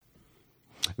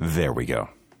There we go.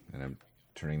 And I'm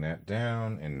turning that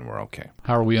down, and we're okay.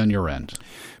 How are we on your end?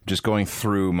 Just going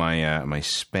through my my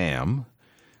spam.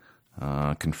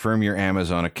 Confirm your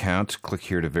Amazon account. Click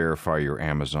here to verify your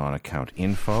Amazon account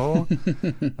info.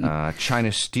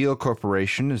 China Steel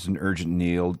Corporation is in urgent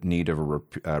need of a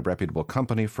reputable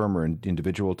company, firm, or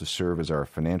individual to serve as our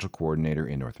financial coordinator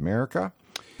in North America.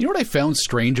 You know what I found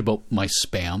strange about my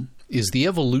spam? Is the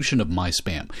evolution of my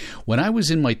spam. When I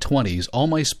was in my 20s, all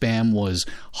my spam was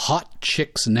hot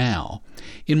chicks now.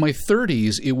 In my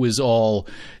 30s, it was all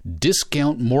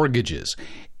discount mortgages.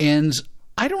 And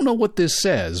I don't know what this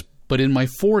says, but in my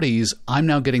 40s, I'm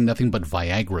now getting nothing but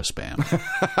Viagra spam.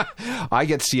 I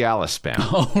get Cialis spam.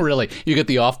 Oh, really? You get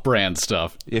the off-brand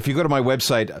stuff. If you go to my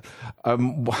website,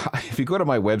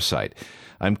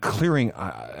 I'm clearing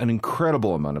an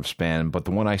incredible amount of spam, but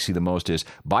the one I see the most is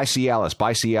buy Cialis,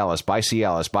 buy Cialis, buy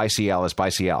Cialis, buy Cialis, buy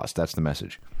Cialis. That's the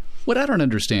message. What I don't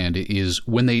understand is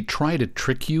when they try to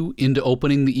trick you into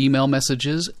opening the email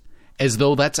messages as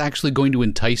though that's actually going to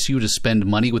entice you to spend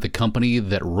money with a company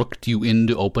that rooked you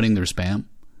into opening their spam.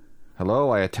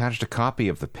 Hello, I attached a copy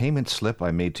of the payment slip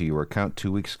I made to your account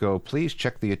 2 weeks ago. Please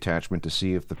check the attachment to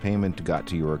see if the payment got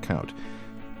to your account.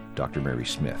 Dr. Mary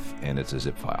Smith, and it's a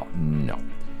zip file. No.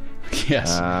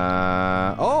 Yes.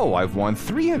 I've won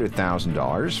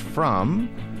 $300,000 from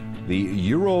the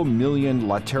Euro Million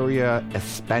Loteria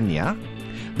España.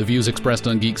 The views expressed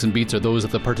on Geeks and Beats are those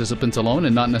of the participants alone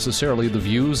and not necessarily the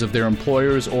views of their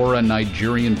employers or a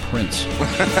Nigerian prince.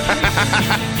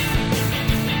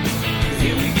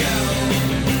 Here we go.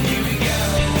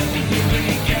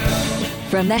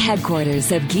 From the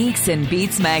headquarters of Geeks and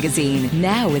Beats magazine,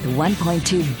 now with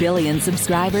 1.2 billion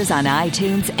subscribers on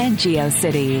iTunes and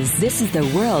GeoCities, this is the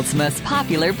world's most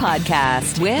popular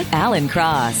podcast with Alan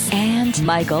Cross and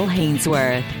Michael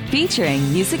Hainsworth,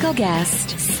 featuring musical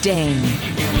guest Sting.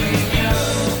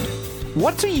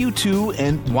 What's a U2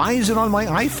 and why is it on my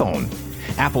iPhone?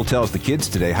 Apple tells the kids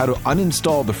today how to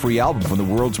uninstall the free album from the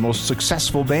world's most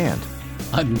successful band.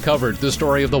 Uncovered the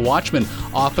story of the Watchmen,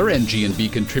 author and G&B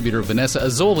contributor Vanessa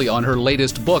Azzoli on her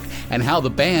latest book, and how the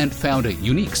band found a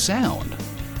unique sound.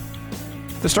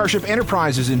 The Starship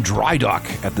Enterprise is in dry dock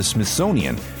at the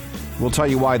Smithsonian. We'll tell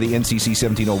you why the NCC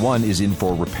 1701 is in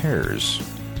for repairs.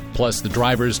 Plus, the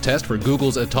driver's test for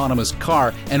Google's autonomous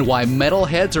car, and why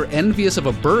metalheads are envious of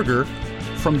a burger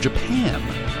from Japan.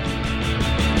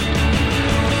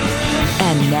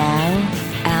 And now,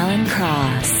 Alan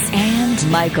Cross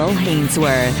and Michael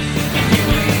Hainsworth.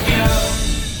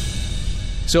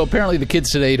 So apparently the kids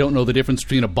today don't know the difference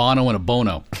between a Bono and a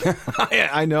Bono.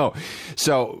 I know.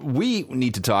 So we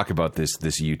need to talk about this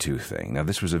U2 thing. Now,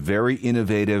 this was a very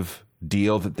innovative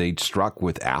deal that they struck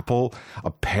with Apple.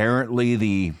 Apparently,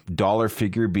 the dollar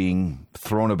figure being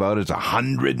thrown about is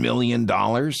 $100 million.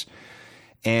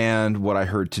 And what I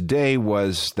heard today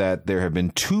was that there have been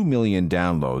 2 million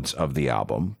downloads of the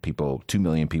album. 2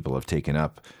 million people have taken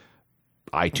up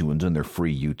iTunes and their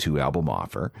free U2 album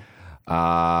offer.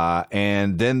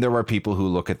 And then there are people who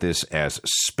look at this as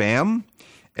spam,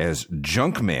 as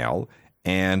junk mail,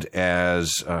 and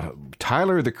as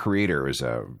Tyler, the Creator, is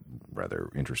a rather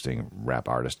interesting rap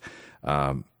artist,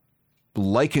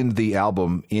 likened the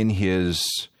album in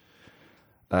his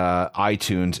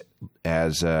iTunes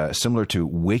as similar to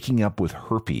waking up with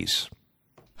herpes.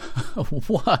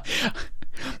 What?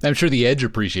 I'm sure the Edge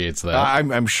appreciates that.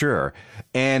 I'm sure.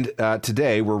 And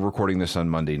today, we're recording this on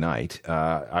Monday night.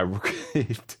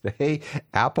 Today,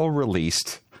 Apple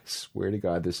released, I swear to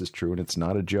God this is true and it's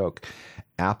not a joke,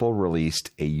 Apple released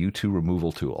a U2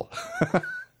 removal tool.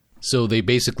 So they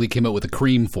basically came out with a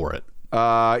cream for it.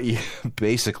 Yeah,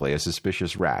 basically, a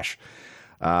suspicious rash.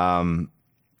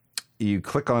 You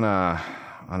click on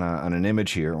an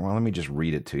image here. Well, let me just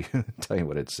read it to you, tell you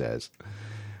what it says.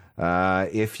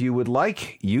 If you would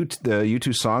like the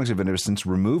U2 Songs of Innocence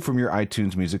removed from your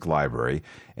iTunes music library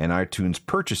and iTunes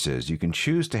purchases, you can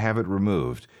choose to have it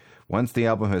removed. Once the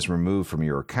album has removed from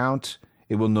your account,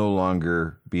 it will no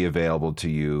longer be available to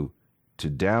you to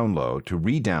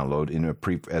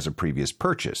re-download as a previous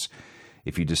purchase.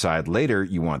 If you decide later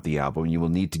you want the album, you will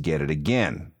need to get it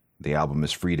again. The album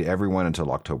is free to everyone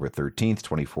until October 13th,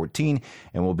 2014,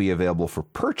 and will be available for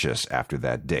purchase after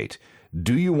that date.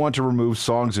 Do you want to remove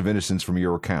Songs of Innocence from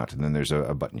your account? And then there's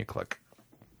a button you click.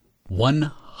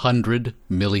 $100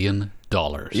 million.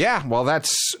 Yeah, well,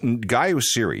 that's Guy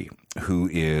Oseary, who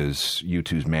is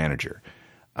U2's manager,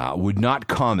 would not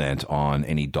comment on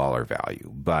any dollar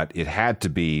value, but it had to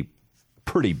be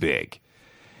pretty big.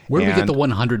 Where did we get the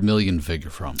 100 million figure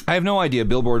from? I have no idea.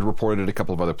 Billboard reported it. A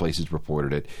couple of other places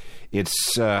reported it.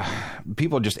 It's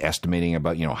people are just estimating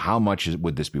about, how much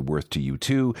would this be worth to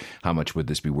U2? How much would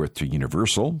this be worth to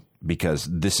Universal? Because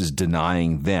this is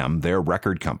denying them, their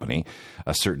record company,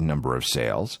 a certain number of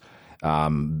sales.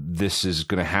 This is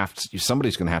going to have to,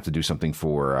 somebody's going to have to do something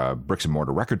for bricks and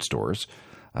mortar record stores.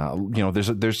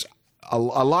 There's a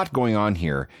lot going on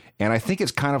here. And I think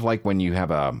it's kind of like when you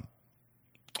have a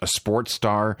sports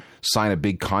star sign a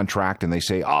big contract and they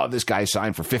say, oh, this guy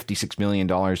signed for $56 million.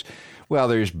 Well,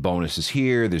 there's bonuses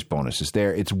here, there's bonuses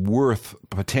there. It's worth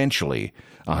potentially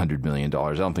 $100 million.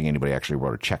 I don't think anybody actually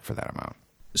wrote a check for that amount.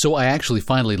 So I actually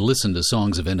finally listened to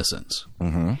Songs of Innocence.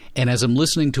 Mm-hmm. And as I'm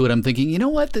listening to it, I'm thinking, you know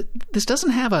what? This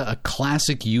doesn't have a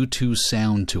classic U2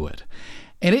 sound to it.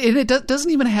 And it doesn't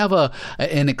even have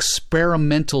an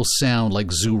experimental sound like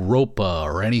Zooropa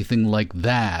or anything like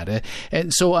that.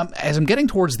 And so as I'm getting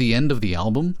towards the end of the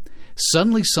album,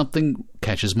 suddenly something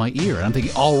catches my ear. And I'm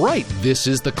thinking, all right, this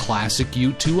is the classic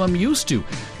U2 I'm used to.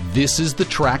 This is the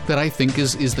track that I think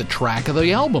is the track of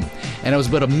the album. And I was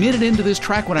about a minute into this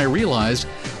track when I realized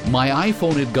my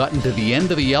iPhone had gotten to the end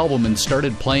of the album and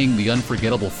started playing The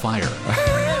Unforgettable Fire.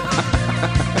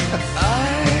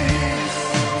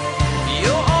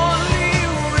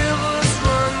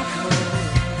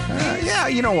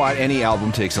 You know what? Any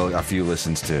album takes a few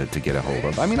listens to get a hold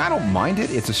of. I mean, I don't mind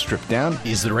it. It's a stripped down.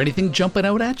 Is there anything jumping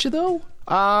out at you, though?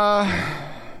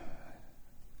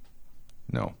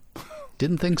 No.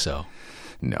 Didn't think so.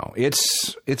 No.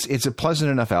 It's a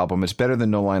pleasant enough album. It's better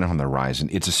than No Line on the Horizon.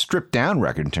 It's a stripped down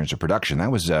record in terms of production.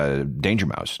 That was Danger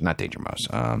Mouse. Not Danger Mouse.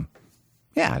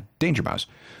 Danger Mouse.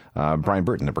 Brian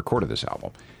Burton that recorded this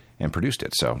album and produced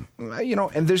it. So,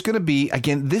 and there's going to be,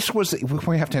 again, this was, what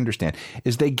we have to understand,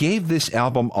 is they gave this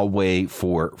album away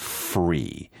for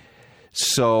free.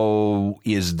 So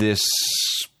is this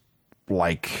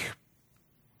like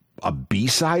a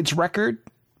B-sides record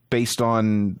based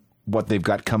on what they've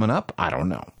got coming up? I don't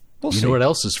know. We'll see. You know what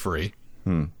else is free?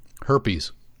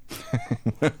 Herpes.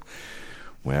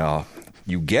 Well,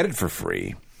 you get it for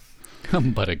free.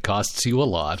 But it costs you a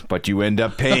lot. But you end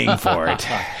up paying for it.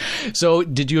 So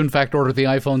did you, in fact, order the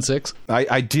iPhone 6?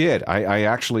 I did. I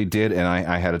actually did, and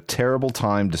I had a terrible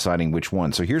time deciding which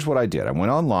one. So here's what I did. I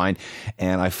went online,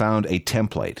 and I found a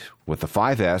template with the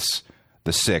 5S,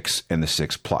 the 6, and the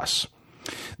 6 Plus.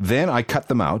 Then I cut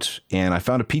them out, and I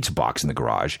found a pizza box in the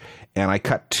garage, and I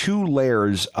cut 2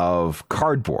 layers of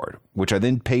cardboard, which I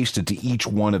then pasted to each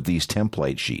one of these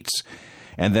template sheets.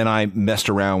 And then I messed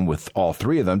around with all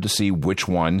 3 of them to see which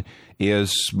one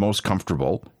is most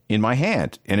comfortable in my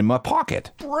hand and in my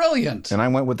pocket. Brilliant. And I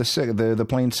went with the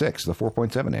plain 6, the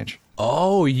 4.7 inch.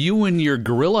 Oh, you and your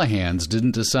gorilla hands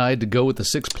didn't decide to go with the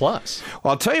 6 Plus.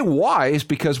 Well, I'll tell you why, is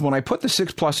because when I put the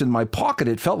 6 Plus in my pocket,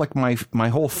 it felt like my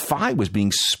whole thigh was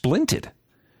being splinted.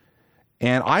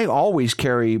 And I always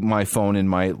carry my phone in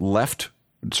my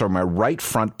my right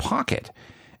front pocket.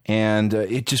 And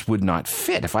it just would not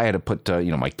fit if I had to put,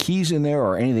 my keys in there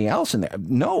or anything else in there.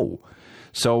 No.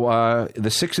 So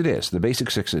the 6 it is. The basic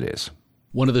 6 it is.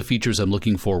 One of the features I'm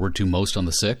looking forward to most on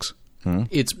the 6,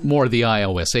 it's more the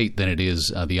iOS 8 than it is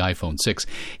the iPhone 6.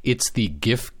 It's the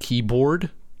GIF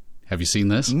keyboard. Have you seen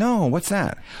this? No. What's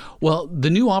that? Well, the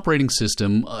new operating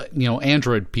system,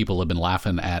 Android people have been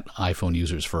laughing at iPhone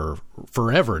users for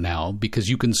forever now because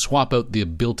you can swap out the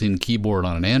built-in keyboard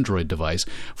on an Android device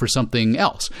for something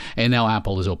else. And now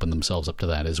Apple has opened themselves up to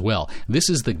that as well. This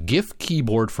is the GIF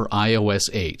keyboard for iOS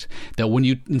 8. That when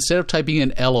you, instead of typing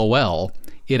in LOL,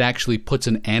 it actually puts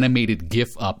an animated GIF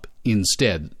up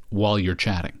instead while you're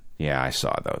chatting. Yeah, I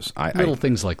saw those. Little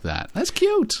things like that. That's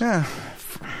cute. Yeah,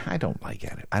 I don't like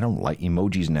it. I don't like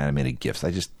emojis and animated GIFs.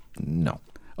 No.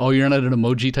 Oh, you're not an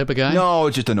emoji type of guy? No,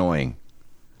 it's just annoying.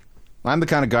 I'm the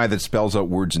kind of guy that spells out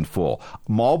words in full.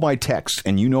 All my texts,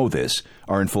 and you know this,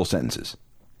 are in full sentences.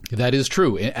 That is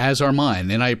true, as are mine,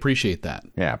 and I appreciate that.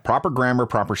 Yeah, proper grammar,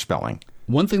 proper spelling.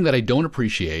 One thing that I don't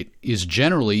appreciate is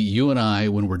generally you and I,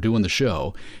 when we're doing the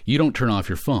show, you don't turn off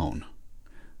your phone.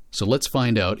 So let's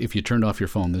find out if you turned off your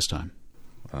phone this time.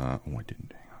 I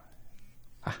didn't.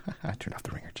 Hang on. I turned off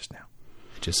the ringer just now.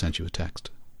 I just sent you a text.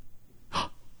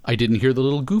 I didn't hear the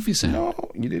little goofy sound.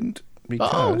 No, you didn't.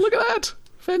 Because oh, look at that.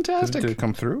 Fantastic. Did it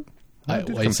come through?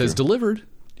 It says delivered.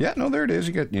 Yeah, no, there it is.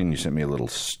 You sent me a little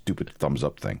stupid thumbs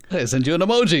up thing. I sent you an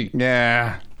emoji.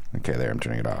 Yeah. Okay, there. I'm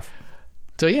turning it off.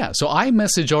 So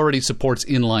iMessage already supports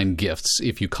inline gifts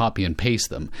if you copy and paste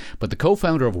them. But the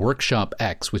co-founder of Workshop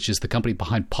X, which is the company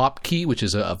behind PopKey, which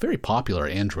is a very popular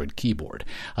Android keyboard,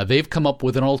 they've come up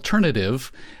with an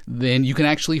alternative. Then you can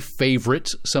actually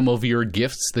favorite some of your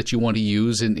gifts that you want to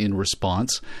use in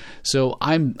response. So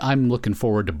I'm looking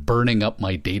forward to burning up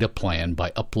my data plan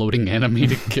by uploading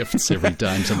animated gifts every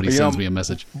time somebody sends me a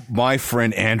message. My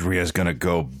friend Andrea is going to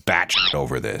go batshit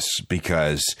over this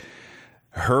because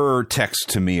her texts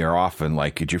to me are often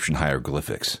like Egyptian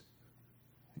hieroglyphics.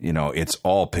 It's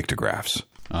all pictographs.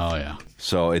 Oh, yeah.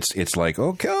 So it's like,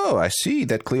 okay, I see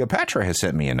that Cleopatra has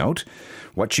sent me a note.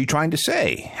 What's she trying to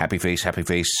say? Happy face,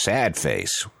 sad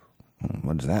face.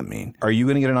 What does that mean? Are you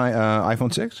going to get an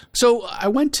iPhone 6? So I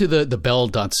went to the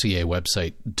Bell.ca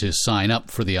website to sign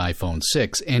up for the iPhone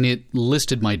 6, and it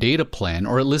listed my data plan,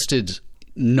 or it listed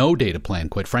no data plan,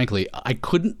 quite frankly. I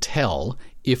couldn't tell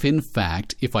if, in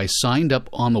fact, if I signed up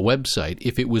on the website,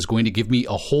 if it was going to give me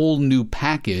a whole new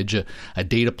package, a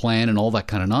data plan and all that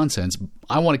kind of nonsense.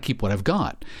 I want to keep what I've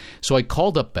got. So I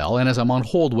called up Bell, and as I'm on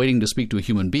hold waiting to speak to a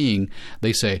human being,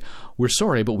 they say, "We're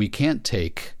sorry, but we can't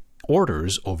take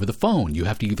orders over the phone. You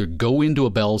have to either go into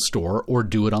a Bell store or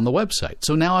do it on the website."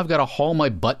 So now I've got to haul my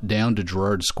butt down to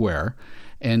Gerrard Square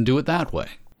and do it that way.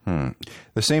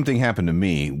 The same thing happened to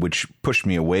me, which pushed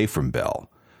me away from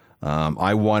Bell.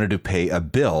 I wanted to pay a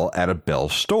bill at a Bell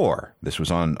store. This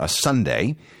was on a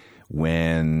Sunday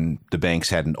when the banks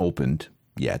hadn't opened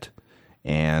yet.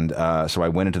 And so I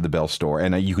went into the Bell store,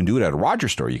 and you can do it at a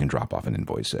Rogers store. You can drop off an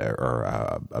invoice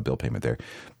or a bill payment there.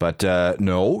 But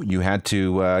no, you had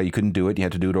to. You couldn't do it. You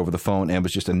had to do it over the phone, and it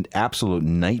was just an absolute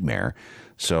nightmare.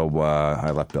 So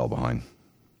I left Bell behind.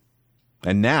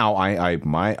 And now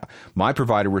my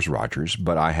provider was Rogers,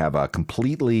 but I have a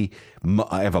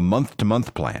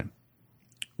month-to-month plan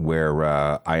where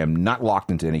I am not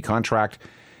locked into any contract,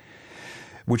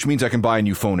 which means I can buy a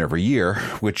new phone every year,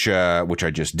 which I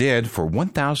just did for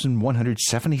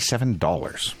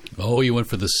 $1,177. Oh, you went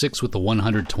for the 6 with the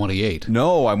 128.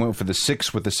 No, I went for the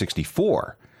 6 with the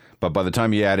 64. But by the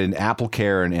time you add in Apple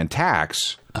Care and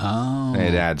tax,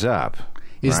 it adds up.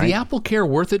 Is the Apple Care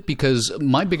worth it? Because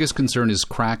my biggest concern is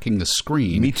cracking the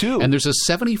screen. Me too. And there's a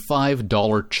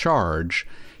 $75 charge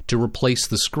to replace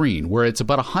the screen, where it's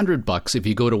about $100 if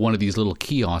you go to one of these little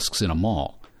kiosks in a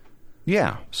mall.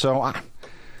 Yeah. So I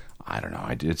don't know.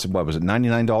 It's what was it?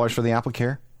 $99 for the Apple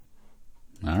Care?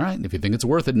 All right. If you think it's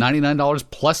worth it, $99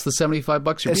 plus the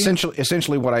 $75 you're paying.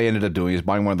 Essentially, what I ended up doing is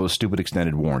buying one of those stupid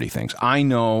extended warranty things. I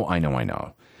know.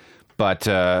 But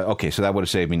okay, so that would have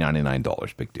saved me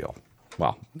 $99. Big deal.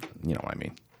 Well, you know what I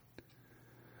mean.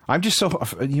 I'm just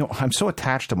I'm so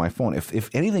attached to my phone. If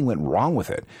anything went wrong with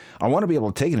it, I want to be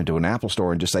able to take it into an Apple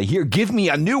store and just say, "Here, give me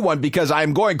a new one because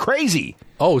I'm going crazy."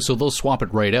 Oh, so they'll swap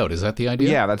it right out. Is that the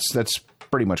idea? Yeah, that's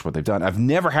pretty much what they've done. I've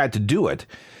never had to do it,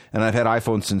 and I've had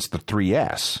iPhone since the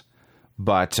 3S.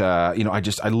 But I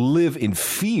live in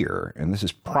fear, and this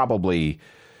is probably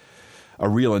a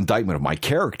real indictment of my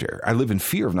character. I live in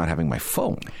fear of not having my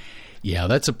phone. Yeah,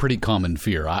 that's a pretty common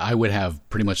fear. I would have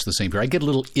pretty much the same fear. I get a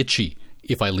little itchy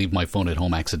if I leave my phone at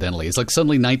home accidentally. It's like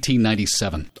suddenly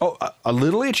 1997. Oh, a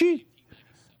little itchy?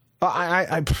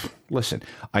 Listen,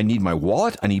 I need my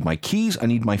wallet, I need my keys, I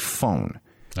need my phone.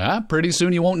 Pretty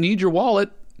soon you won't need your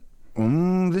wallet.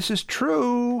 This is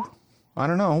true. I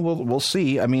don't know. We'll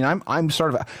see. I mean, I'm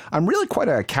really quite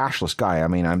a cashless guy. I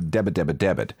mean, I'm debit,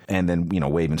 and then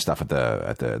waving stuff at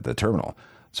the terminal.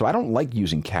 So I don't like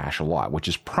using cash a lot, which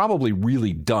is probably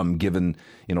really dumb given,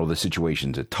 the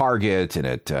situations at Target and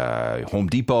at Home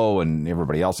Depot and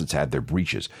everybody else that's had their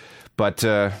breaches. But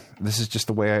this is just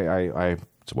the way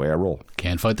it's the way I roll.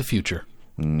 Can't fight the future.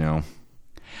 No.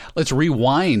 Let's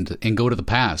rewind and go to the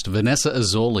past. Vanessa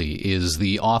Azzoli is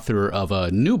the author of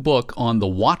a new book on the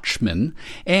Watchmen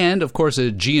and, of course,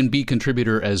 a G&B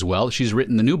contributor as well. She's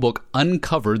written the new book,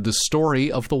 Uncovered, the Story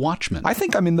of the Watchmen. I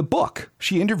think I'm in the book.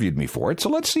 She interviewed me for it, so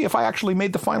let's see if I actually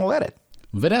made the final edit.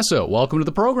 Vanessa, welcome to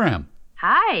the program.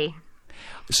 Hi.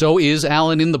 So is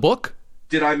Alan in the book?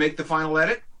 Did I make the final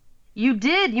edit? You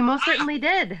did. You most certainly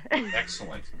did.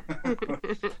 Excellent.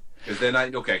 Because then I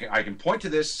can point to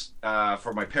this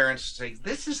for my parents to say,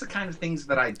 this is the kind of things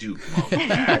that I do, Mom and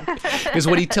Dad. Because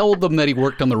when he told them that he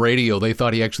worked on the radio, they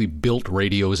thought he actually built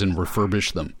radios and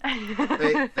refurbished them.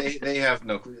 They have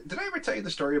no clue. Did I ever tell you the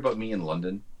story about me in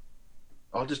London?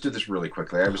 I'll just do this really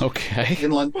quickly. I was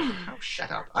in London. Oh,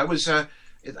 shut up. I was...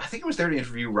 I think I was there to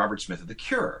interview Robert Smith of The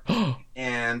Cure.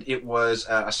 And it was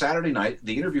a Saturday night.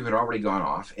 The interview had already gone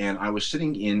off, and I was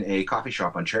sitting in a coffee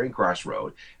shop on Charing Cross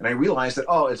Road, and I realized that,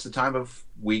 it's the time of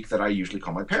week that I usually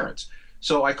call my parents.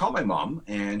 So I called my mom,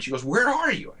 and she goes, "Where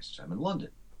are you?" I said, "I'm in London."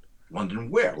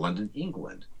 London where? London,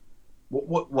 England.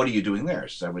 What are you doing there?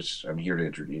 So I'm here to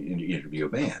interview a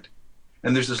band.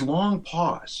 And there's this long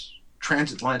pause,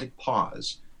 transatlantic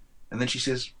pause. And then she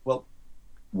says, well,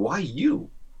 why you?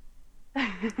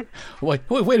 Wait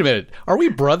a minute. Are we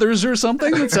brothers or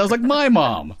something? It sounds like my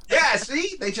mom. Yeah,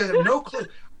 see? They just have no clue.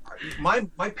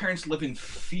 My parents live in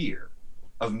fear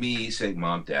of me saying,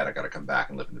 Mom, Dad, I got to come back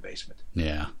and live in the basement.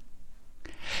 Yeah.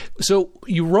 So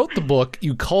you wrote the book.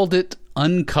 You called it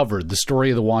Uncovered, the story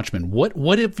of the Watchmen.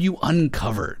 What have you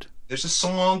uncovered? There's a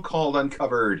song called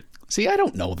Uncovered. See, I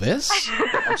don't know this.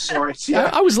 I'm sorry. See,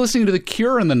 I was listening to The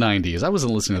Cure in the 90s. I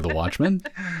wasn't listening to The Watchmen.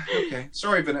 Okay.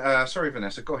 Sorry,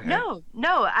 Vanessa. Go ahead.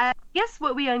 No. I guess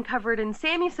what we uncovered, and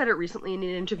Sammy said it recently in an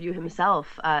interview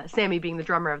himself, Sammy being the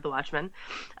drummer of the Watchmen,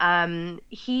 I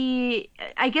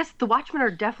guess the Watchmen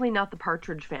are definitely not the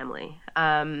Partridge Family.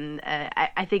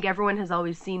 I think everyone has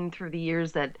always seen through the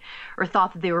years or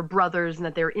thought that they were brothers and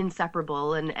that they were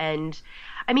inseparable. And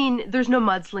I mean, there's no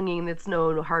mudslinging, there's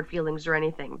no hard feelings or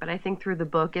anything. But I think through the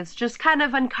book, it's just kind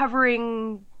of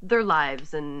uncovering their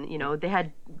lives. And, they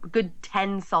had a good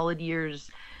 10 solid years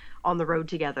on the road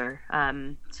together.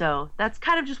 So that's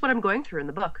kind of just what I'm going through in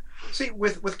the book. See,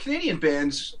 with Canadian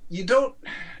bands, you don't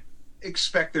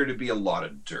expect there to be a lot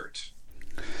of dirt.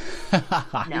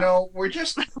 No. We're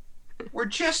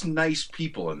just nice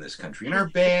people in this country, and our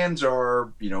bands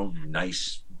are,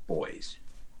 nice boys.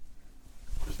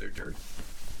 Is there dirt?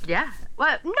 Yeah.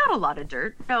 Well, not a lot of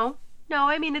dirt. No,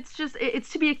 I mean, it's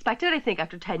to be expected, I think,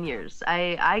 after 10 years.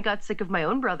 I got sick of my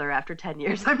own brother after 10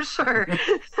 years, I'm sure.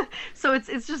 So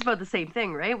it's just about the same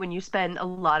thing, right? When you spend a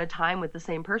lot of time with the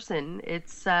same person,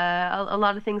 it's a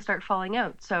lot of things start falling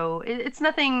out. So it's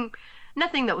nothing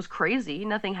that was crazy.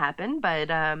 Nothing happened, but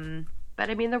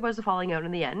I mean, there was a falling out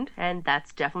in the end, and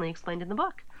that's definitely explained in the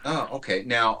book. Oh, okay.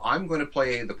 Now, I'm going to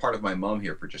play the part of my mom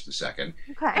here for just a second.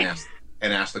 Okay.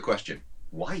 And ask the question,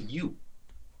 why you?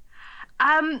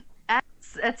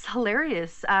 It's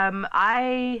hilarious.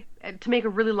 To make a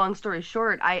really long story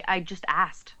short, I just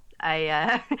asked.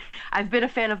 I've been a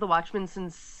fan of the Watchmen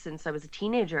since I was a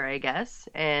teenager, I guess,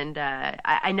 and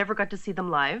I never got to see them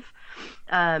live.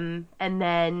 And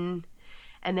then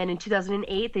in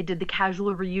 2008, they did the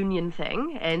casual reunion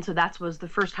thing, and so that was the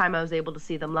first time I was able to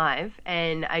see them live,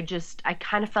 and I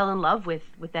kind of fell in love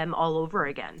with them all over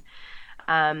again.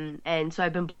 And so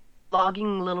I've been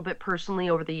blogging a little bit personally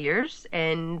over the years,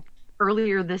 and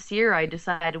earlier this year I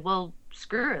decided, well,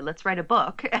 screw it, let's write a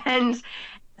book, and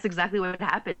that's exactly what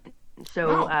happened.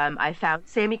 So I found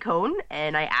Sammy Cohn,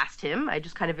 and I asked him, I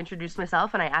just kind of introduced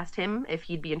myself, and I asked him if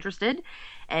he'd be interested,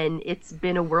 and it's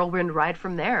been a whirlwind ride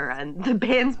from there. And the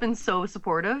band's been so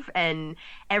supportive, and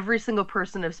every single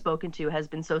person I've spoken to has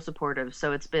been so supportive.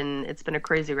 So it's been a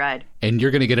crazy ride. And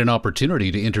you're going to get an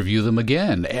opportunity to interview them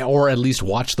again, or at least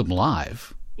watch them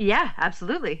live. Yeah,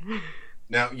 absolutely.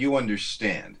 Now, you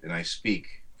understand, and I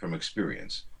speak from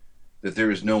experience, that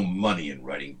there is no money in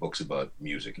writing books about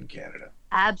music in Canada.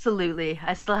 Absolutely.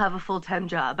 I still have a full-time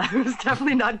job. I was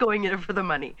definitely not going in it for the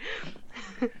money.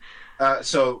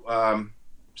 So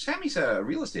Sammy's a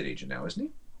real estate agent now, isn't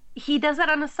he? He does that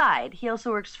on the side. He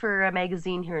also works for a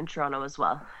magazine here in Toronto as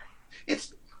well.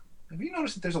 Have you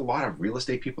noticed that there's a lot of real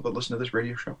estate people that listen to this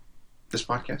radio show? This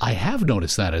podcast? I have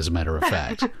noticed that, as a matter of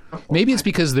fact. Maybe it's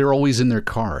because they're always in their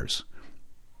cars.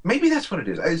 Maybe that's what it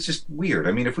is. It's just weird.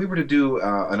 I mean, if we were to do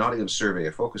an audience survey,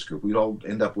 a focus group, we'd all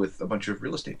end up with a bunch of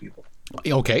real estate people.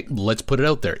 Okay, let's put it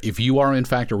out there. If you are, in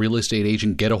fact, a real estate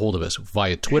agent, get a hold of us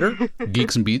via Twitter,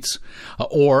 Geeks and Beats,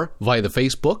 or via the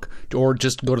Facebook, or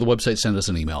just go to the website, send us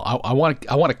an email. I want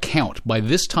to count. By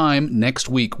this time next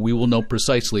week, we will know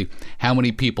precisely how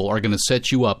many people are going to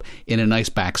set you up in a nice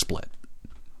back split.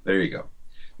 There you go.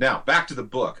 Now, back to the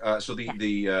book. So the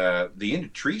Into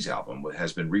Trees album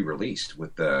has been re-released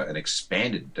with an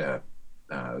expanded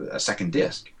a second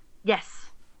disc. Yes.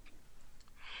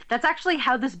 That's actually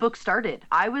how this book started.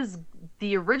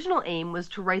 The original aim was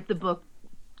to write the book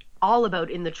all about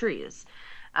In the Trees.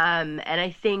 And I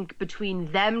think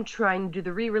between them trying to do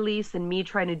the re-release and me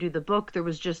trying to do the book, there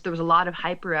was a lot of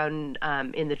hype around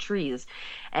In the Trees.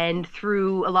 And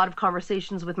through a lot of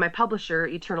conversations with my publisher,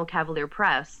 Eternal Cavalier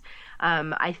Press,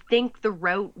 I think the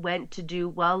route went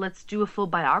to let's do a full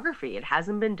biography. It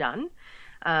hasn't been done.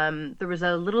 There was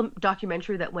a little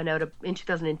documentary that went out in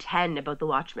 2010 about the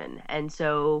Watchmen. And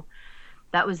so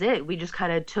that was it. We just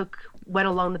kind of went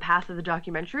along the path of the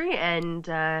documentary and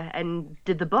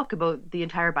did the book about the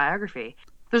entire biography.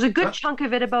 There's a good chunk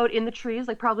of it about In the Trees,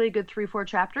 like probably a good 3-4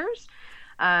 chapters.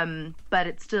 But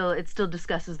it still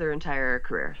discusses their entire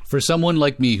career. For someone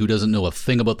like me who doesn't know a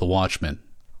thing about the Watchmen,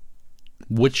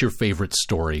 what's your favorite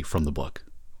story from the book?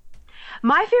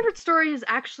 My favorite story is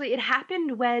actually, it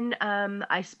happened when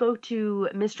I spoke to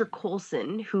Mr.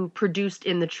 Coulson, who produced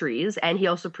In the Trees, and he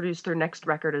also produced their next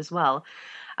record as well.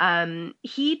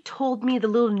 He told me the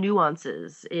little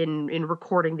nuances in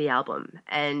recording the album,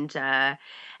 and I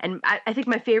think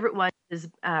my favorite one is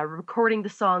recording the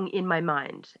song In My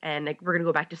Mind. And we're gonna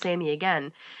go back to Sammy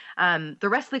again. The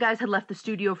rest of the guys had left the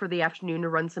studio for the afternoon to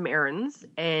run some errands,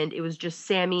 and it was just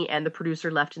Sammy and the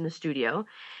producer left in the studio.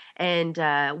 And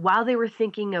while they were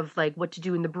thinking of like what to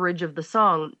do in the bridge of the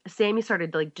song, Sammy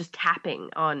started like just tapping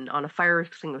on a fire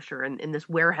extinguisher in this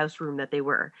warehouse room that they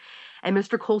were. And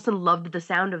Mr. Coulson loved the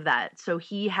sound of that. So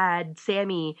he had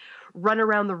Sammy run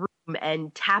around the room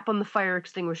and tap on the fire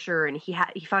extinguisher, and he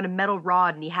found a metal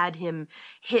rod, and he had him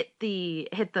hit the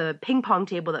ping pong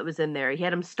table that was in there. He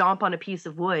had him stomp on a piece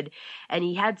of wood, and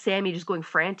he had Sammy just going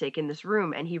frantic in this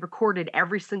room, and he recorded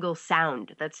every single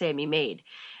sound that Sammy made.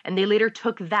 And they later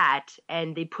took that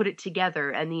and they put it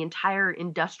together, and the entire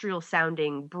industrial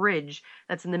sounding bridge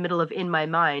that's in the middle of In My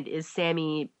Mind is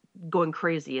Sammy going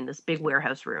crazy in this big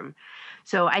warehouse room.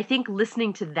 So I think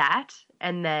listening to that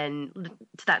and then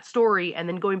to that story and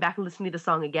then going back and listening to the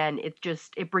song again, it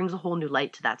brings a whole new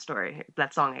light to that story,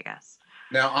 that song, I guess.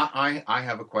 Now, I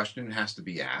have a question that has to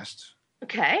be asked.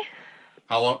 Okay.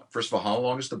 First of all, how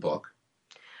long is the book?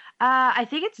 I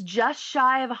think it's just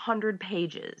shy of 100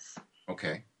 pages.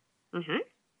 Okay. Mm-hmm.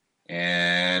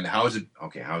 And how is it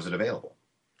available?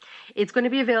 It's going to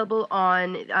be available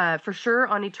on, for sure,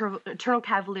 on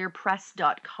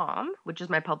eternalcavalierpress.com, which is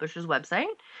my publisher's website.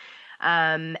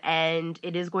 And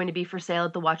it is going to be for sale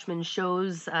at the Watchmen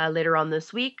shows later on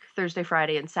this week, Thursday,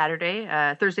 Friday, and Saturday.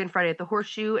 Thursday and Friday at the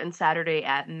Horseshoe, and Saturday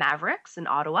at Mavericks in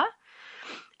Ottawa.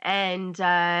 And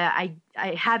I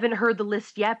haven't heard the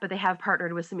list yet, but they have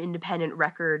partnered with some independent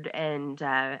record and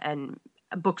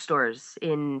bookstores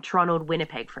in Toronto and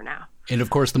Winnipeg for now. And of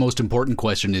course, the most important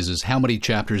question is how many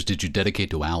chapters did you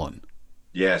dedicate to Alan?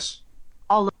 Yes.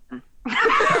 All of them.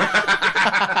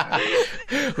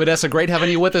 Vanessa, great having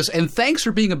you with us. And thanks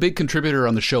for being a big contributor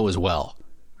on the show as well.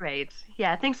 Great.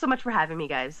 Yeah, thanks so much for having me,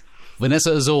 guys.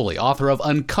 Vanessa Azzoli, author of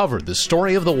Uncovered, the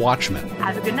Story of the Watchmen.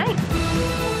 Have a good night.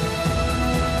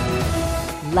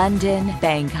 London,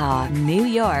 Bangkok, New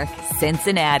York,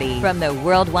 Cincinnati. From the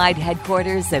worldwide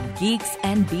headquarters of Geeks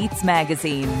and Beats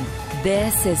magazine,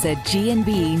 this is a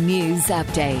G&B News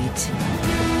Update.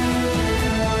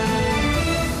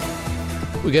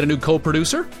 We got a new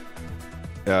co-producer.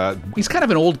 He's kind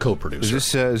of an old co-producer.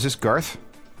 Is this Garth?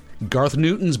 Garth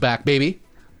Newton's back, baby.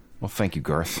 Well, thank you,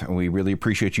 Garth. We really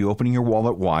appreciate you opening your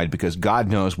wallet wide, because God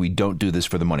knows we don't do this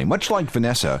for the money. Much like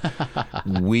Vanessa,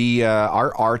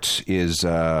 our art is...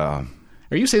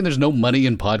 Are you saying there's no money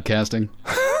in podcasting?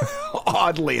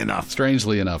 Oddly enough.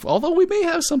 Strangely enough. Although we may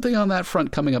have something on that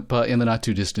front coming up in the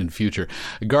not-too-distant future.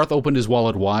 Garth opened his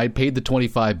wallet wide, paid the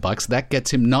 $25. That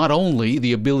gets him not only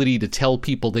the ability to tell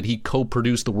people that he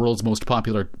co-produced the world's most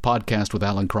popular podcast with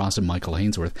Alan Cross and Michael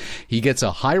Hainsworth, he gets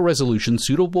a high-resolution,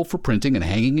 suitable for printing and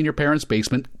hanging in your parents'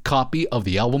 basement copy of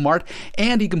the album art,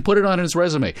 and he can put it on his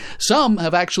resume. Some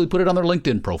have actually put it on their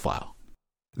LinkedIn profile.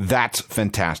 That's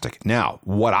fantastic. Now,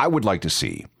 what I would like to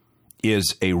see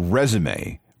is a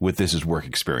resume with this as work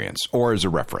experience or as a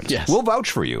reference. Yes. We'll vouch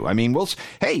for you. I mean, this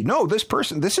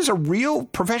is a real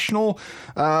professional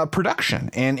production.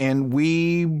 And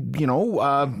we,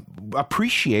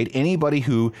 appreciate anybody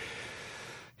who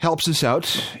helps us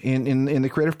out in the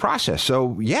creative process.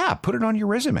 So, yeah, put it on your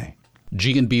resume.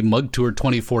 G&B Mug Tour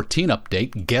 2014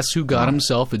 update. Guess who got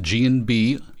himself a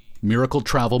G&B Miracle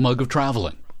Travel Mug of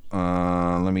Traveling?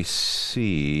 Let me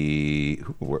see.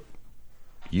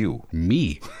 You.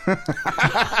 Me.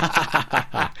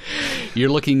 You're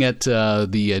looking at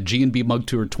the G&B Mug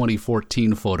Tour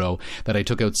 2014 photo that I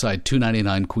took outside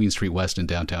 299 Queen Street West in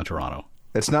downtown Toronto.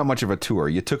 It's not much of a tour.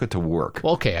 You took it to work.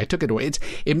 Okay, I took it to work.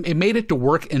 It made it to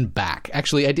work and back.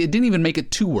 Actually, it didn't even make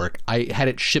it to work. I had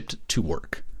it shipped to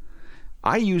work.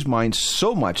 I use mine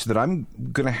so much that I'm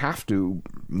going to have to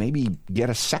maybe get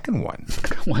a second one.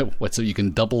 What, so you can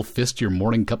double fist your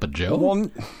morning cup of joe? Well,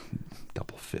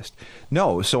 double fist.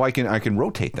 No, so I can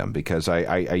rotate them because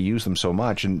I use them so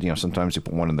much, and sometimes you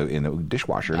put one in the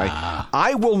dishwasher. And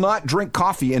I will not drink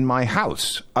coffee in my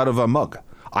house out of a mug.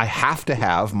 I have to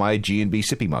have my G&B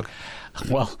sippy mug.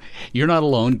 Well, you're not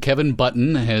alone. Kevin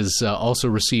Button has also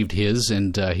received his,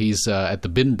 and he's at the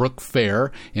Binbrook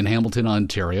Fair in Hamilton,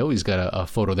 Ontario. He's got a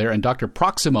photo there. And Dr.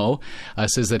 Proximo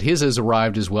says that his has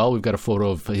arrived as well. We've got a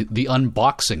photo of the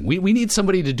unboxing. We need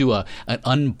somebody to do an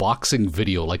unboxing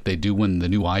video like they do when the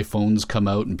new iPhones come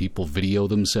out and people video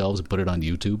themselves and put it on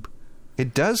YouTube.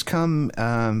 It does come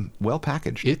well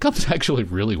packaged. It comes actually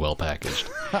really well packaged.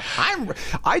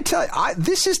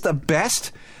 This is the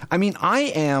best. I mean, I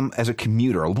am, as a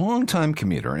commuter, a long-time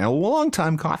commuter and a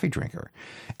long-time coffee drinker.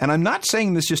 And I'm not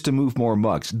saying this just to move more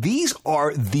mugs. These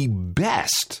are the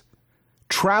best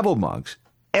travel mugs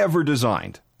ever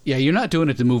designed. Yeah, you're not doing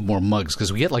it to move more mugs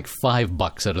because we get like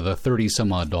 $5 out of the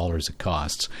 $30-some-odd it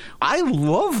costs. I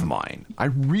love mine. I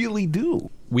really do.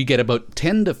 We get about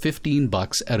 $10 to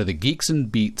 $15 out of the Geeks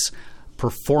and Beats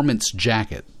Performance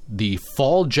Jacket, the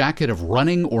fall jacket of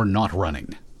running or not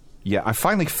running. Yeah, I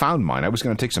finally found mine. I was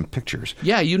going to take some pictures.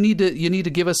 Yeah, you need to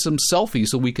give us some selfies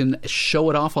so we can show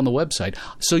it off on the website.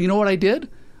 So you know what I did?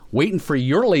 Waiting for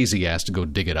your lazy ass to go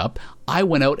dig it up, I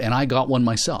went out and I got one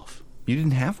myself. You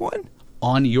didn't have one?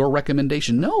 On your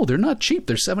recommendation. No, they're not cheap.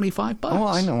 They're $75. Oh,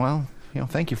 I know. Well,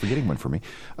 thank you for getting one for me.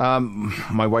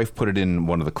 My wife put it in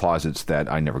one of the closets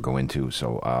that I never go into,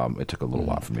 so it took a little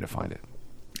while for me to find it.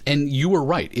 And you were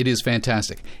right. It is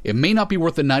fantastic. It may not be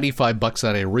worth the $95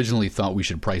 that I originally thought we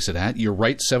should price it at. You're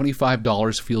right.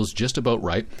 $75 feels just about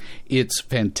right. It's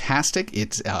fantastic.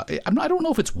 It's I don't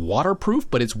know if it's waterproof,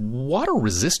 but it's water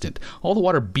resistant. All the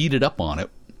water beat it up on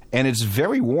it. And it's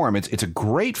very warm. It's a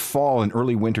great fall and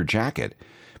early winter jacket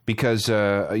because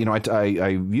I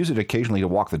use it occasionally to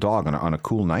walk the dog on a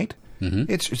cool night.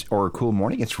 Mm-hmm. Or a cool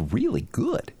morning. It's really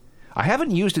good. I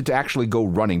haven't used it to actually go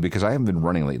running because I haven't been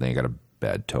running lately. I got a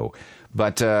bad toe,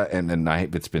 but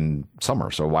it's been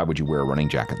summer, so why would you wear a running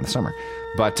jacket in the summer?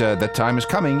 But that time is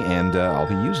coming, and I'll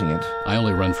be using it. I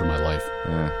only run for my life.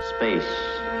 Space,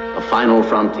 the final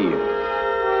frontier.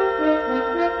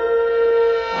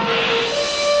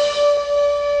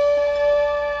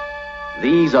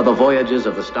 These are the voyages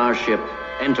of the Starship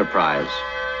Enterprise.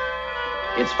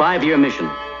 Its 5-year mission: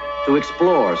 to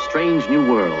explore strange new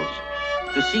worlds,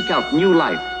 to seek out new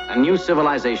life and new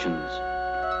civilizations,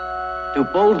 to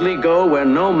boldly go where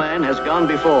no man has gone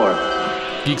before.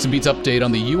 Geeks and Beats update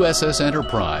on the USS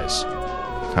Enterprise.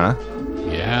 Huh?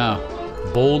 Yeah.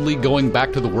 Boldly going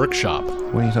back to the workshop.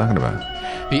 What are you talking about?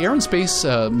 The Air and Space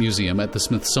Museum at the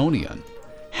Smithsonian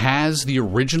has the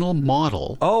original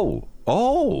model. Oh.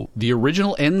 The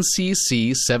original NCC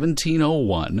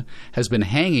 1701 has been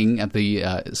hanging at the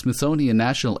Smithsonian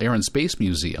National Air and Space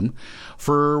Museum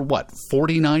for,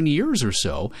 49 years or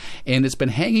so. And it's been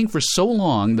hanging for so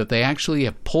long that they actually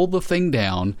have pulled the thing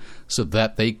down so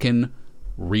that they can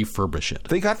refurbish it.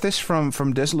 They got this from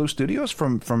Desilu Studios,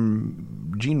 from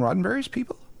Gene Roddenberry's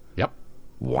people? Yep.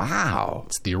 Wow.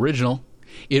 It's the original.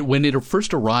 When it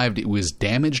first arrived, it was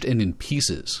damaged and in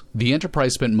pieces. The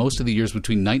Enterprise spent most of the years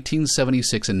between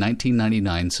 1976 and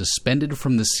 1999 suspended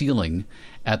from the ceiling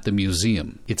at the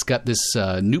museum. It's got this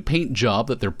new paint job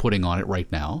that they're putting on it right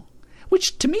now,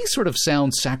 which to me sort of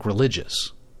sounds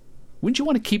sacrilegious. Wouldn't you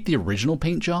want to keep the original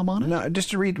paint job on it? No,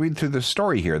 just to read through the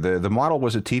story here. The model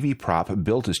was a TV prop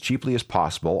built as cheaply as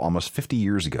possible almost 50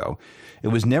 years ago. It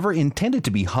was never intended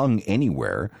to be hung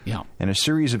anywhere. Yeah. And a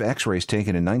series of x-rays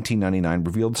taken in 1999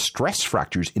 revealed stress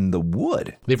fractures in the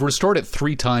wood. They've restored it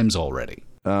 3 times already.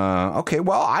 Okay,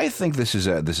 well, I think this is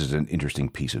an interesting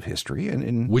piece of history.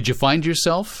 And would you find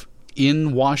yourself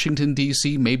in Washington,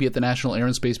 D.C., maybe at the National Air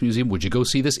and Space Museum? Would you go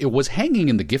see this? It was hanging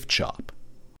in the gift shop.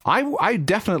 I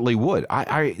definitely would.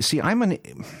 I see. I'm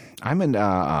an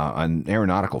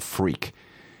aeronautical freak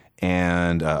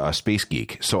and a space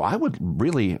geek. So I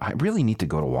really need to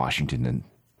go to Washington and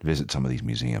visit some of these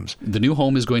museums. The new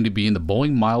home is going to be in the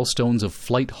Boeing Milestones of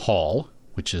Flight Hall,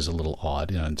 which is a little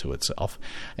odd unto itself.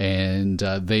 And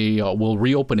they will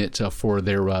reopen it for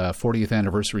their 40th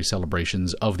anniversary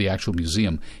celebrations of the actual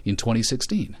museum in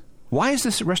 2016. Why is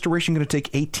this restoration going to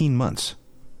take 18 months?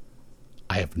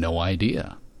 I have no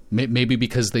idea. Maybe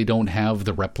because they don't have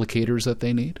the replicators that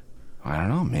they need? I don't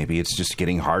know. Maybe it's just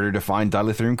getting harder to find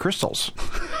dilithium crystals.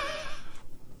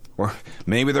 Or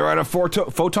maybe they're out of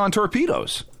photon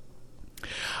torpedoes.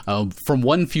 From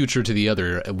one future to the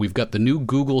other, we've got the new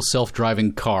Google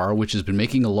self-driving car, which has been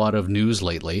making a lot of news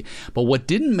lately. But what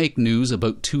didn't make news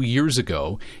about 2 years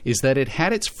ago is that it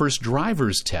had its first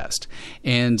driver's test.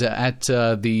 And at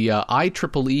the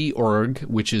IEEE org,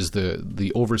 which is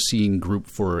the overseeing group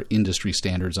for industry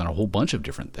standards on a whole bunch of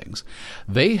different things,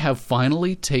 they have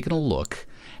finally taken a look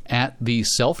at the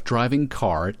self-driving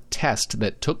car test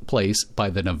that took place by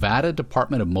the Nevada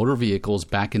Department of Motor Vehicles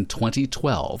back in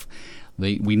 2012.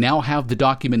 We now have the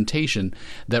documentation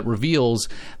that reveals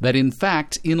that, in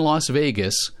fact, in Las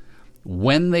Vegas,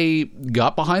 when they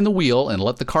got behind the wheel and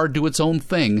let the car do its own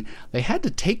thing, they had to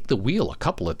take the wheel a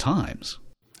couple of times.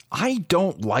 I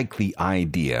don't like the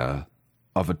idea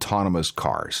of autonomous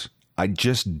cars. I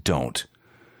just don't.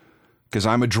 because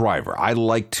I'm a driver. I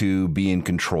like to be in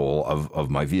control of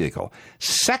my vehicle.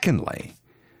 Secondly,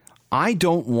 I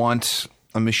don't want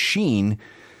a machine.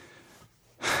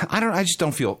 I just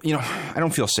don't feel, I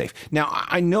don't feel safe. Now,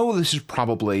 I know this is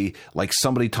probably like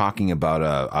somebody talking about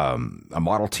a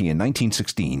Model T in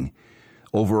 1916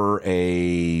 over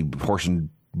a horse and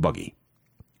buggy.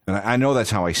 And I know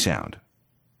that's how I sound,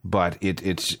 but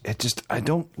it's just, I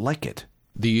don't like it.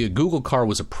 The Google car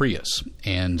was a Prius,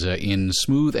 and in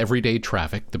smooth everyday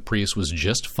traffic, the Prius was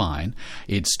just fine.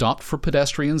 It stopped for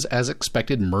pedestrians as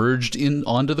expected, merged in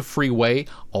onto the freeway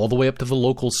all the way up to the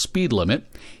local speed limit.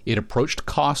 It approached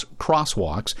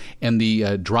crosswalks, and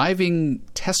the driving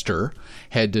tester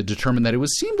had determined that it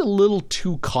seemed a little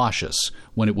too cautious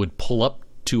when it would pull up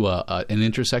to an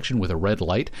intersection with a red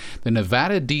light. The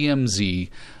Nevada DMV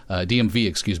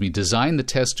designed the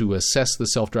test to assess the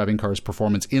self-driving car's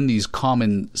performance in these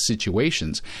common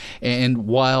situations. And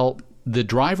while the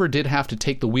driver did have to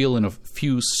take the wheel in a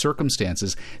few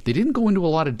circumstances, they didn't go into a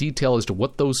lot of detail as to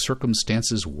what those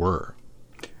circumstances were.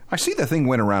 I see the thing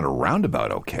went around a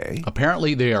roundabout okay.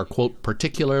 Apparently they are, quote,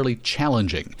 particularly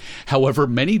challenging. However,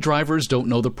 many drivers don't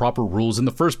know the proper rules in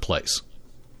the first place.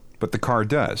 But the car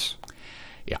does.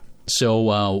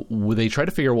 So they tried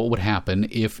to figure out what would happen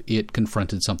if it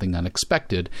confronted something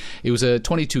unexpected. It was a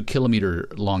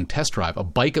 22-kilometer-long test drive. A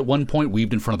bike at one point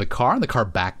weaved in front of the car, and the car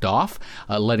backed off,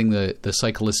 letting the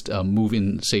cyclist move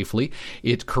in safely.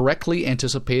 It correctly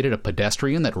anticipated a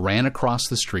pedestrian that ran across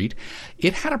the street.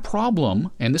 It had a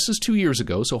problem, and this is 2 years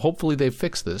ago, so hopefully they've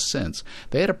fixed this since.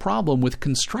 They had a problem with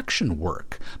construction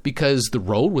work because the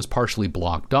road was partially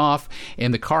blocked off,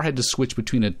 and the car had to switch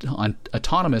between an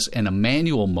autonomous and a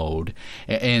manual mode.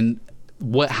 And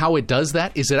how it does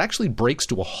that is it actually brakes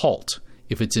to a halt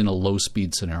if it's in a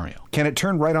low-speed scenario. Can it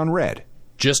turn right on red?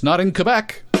 Just not in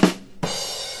Quebec.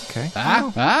 Okay.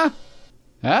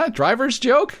 Driver's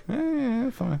joke?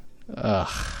 Yeah, fine.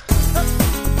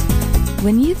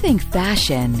 When you think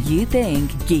fashion, you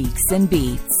think Geeks and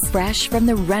Beats. Fresh from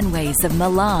the runways of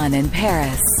Milan and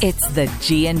Paris, it's the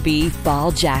G&B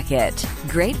Fall Jacket.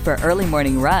 Great for early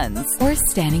morning runs or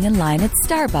standing in line at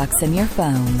Starbucks on your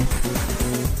phone.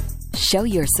 Show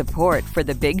your support for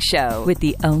the big show with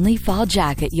the only fall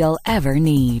jacket you'll ever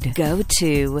need. Go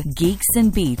to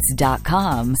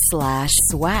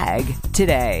geeksandbeats.com/swag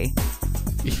today.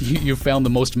 You found the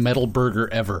most metal burger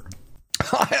ever.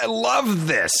 I love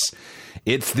this.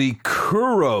 It's the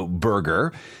Kuro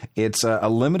Burger. It's a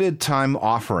limited time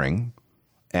offering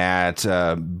at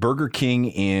Burger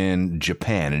King in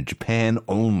Japan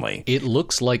only. It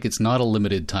looks like it's not a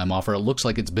limited time offer. It looks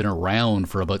like it's been around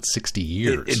for about 60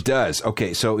 years. It does.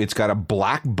 Okay, so it's got a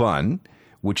black bun,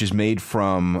 which is made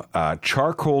from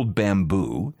charcoal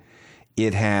bamboo.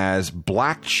 It has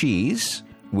black cheese,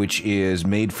 which is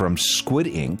made from squid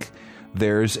ink.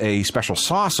 There's a special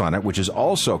sauce on it, which is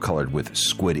also colored with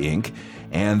squid ink,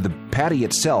 and the patty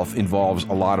itself involves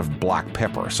a lot of black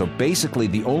pepper. So basically,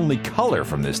 the only color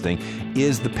from this thing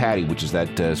is the patty, which is that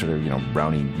sort of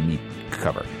brownie meat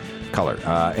color.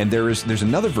 And there's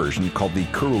another version called the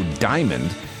Kuro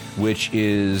Diamond, which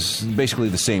is basically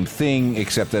the same thing,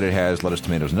 except that it has lettuce,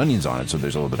 tomatoes, and onions on it, so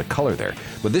there's a little bit of color there.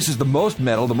 But this is the most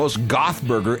metal, the most goth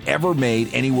burger ever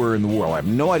made anywhere in the world. I have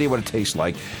no idea what it tastes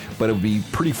like, but it would be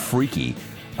pretty freaky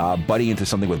biting into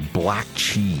something with black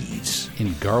cheese.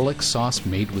 In garlic sauce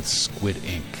made with squid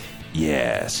ink.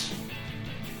 Yes.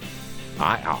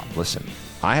 Listen,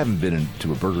 I haven't been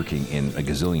to a Burger King in a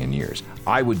gazillion years.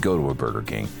 I would go to a Burger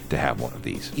King to have one of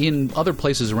these. In other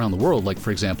places around the world, like, for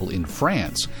example, in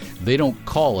France, they don't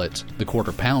call it the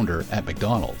Quarter Pounder at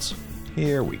McDonald's.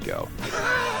 Here we go.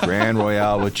 Grand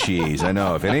Royale with cheese. I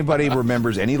know. If anybody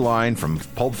remembers any line from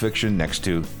Pulp Fiction next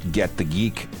to Get the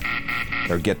Geek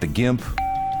or Get the Gimp,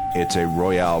 it's a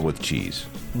Royale with cheese.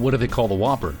 What do they call the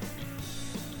Whopper?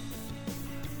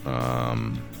 I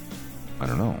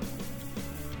don't know.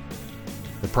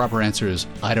 The proper answer is,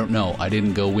 I don't know. I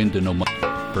didn't go into no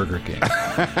Burger King.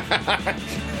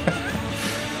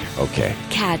 Okay.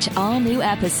 Catch all new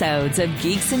episodes of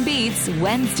Geeks and Beats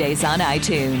Wednesdays on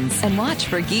iTunes. And watch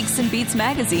for Geeks and Beats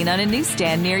magazine on a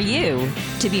newsstand near you.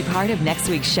 To be part of next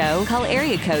week's show, call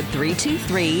area code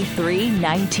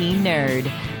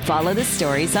 323-319-NERD. Follow the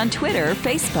stories on Twitter,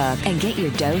 Facebook, and get your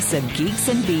dose of Geeks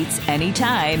and Beats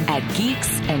anytime at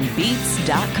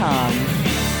geeksandbeats.com.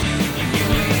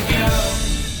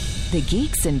 The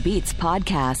Geeks and Beats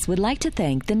podcast would like to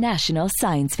thank the National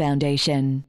Science Foundation.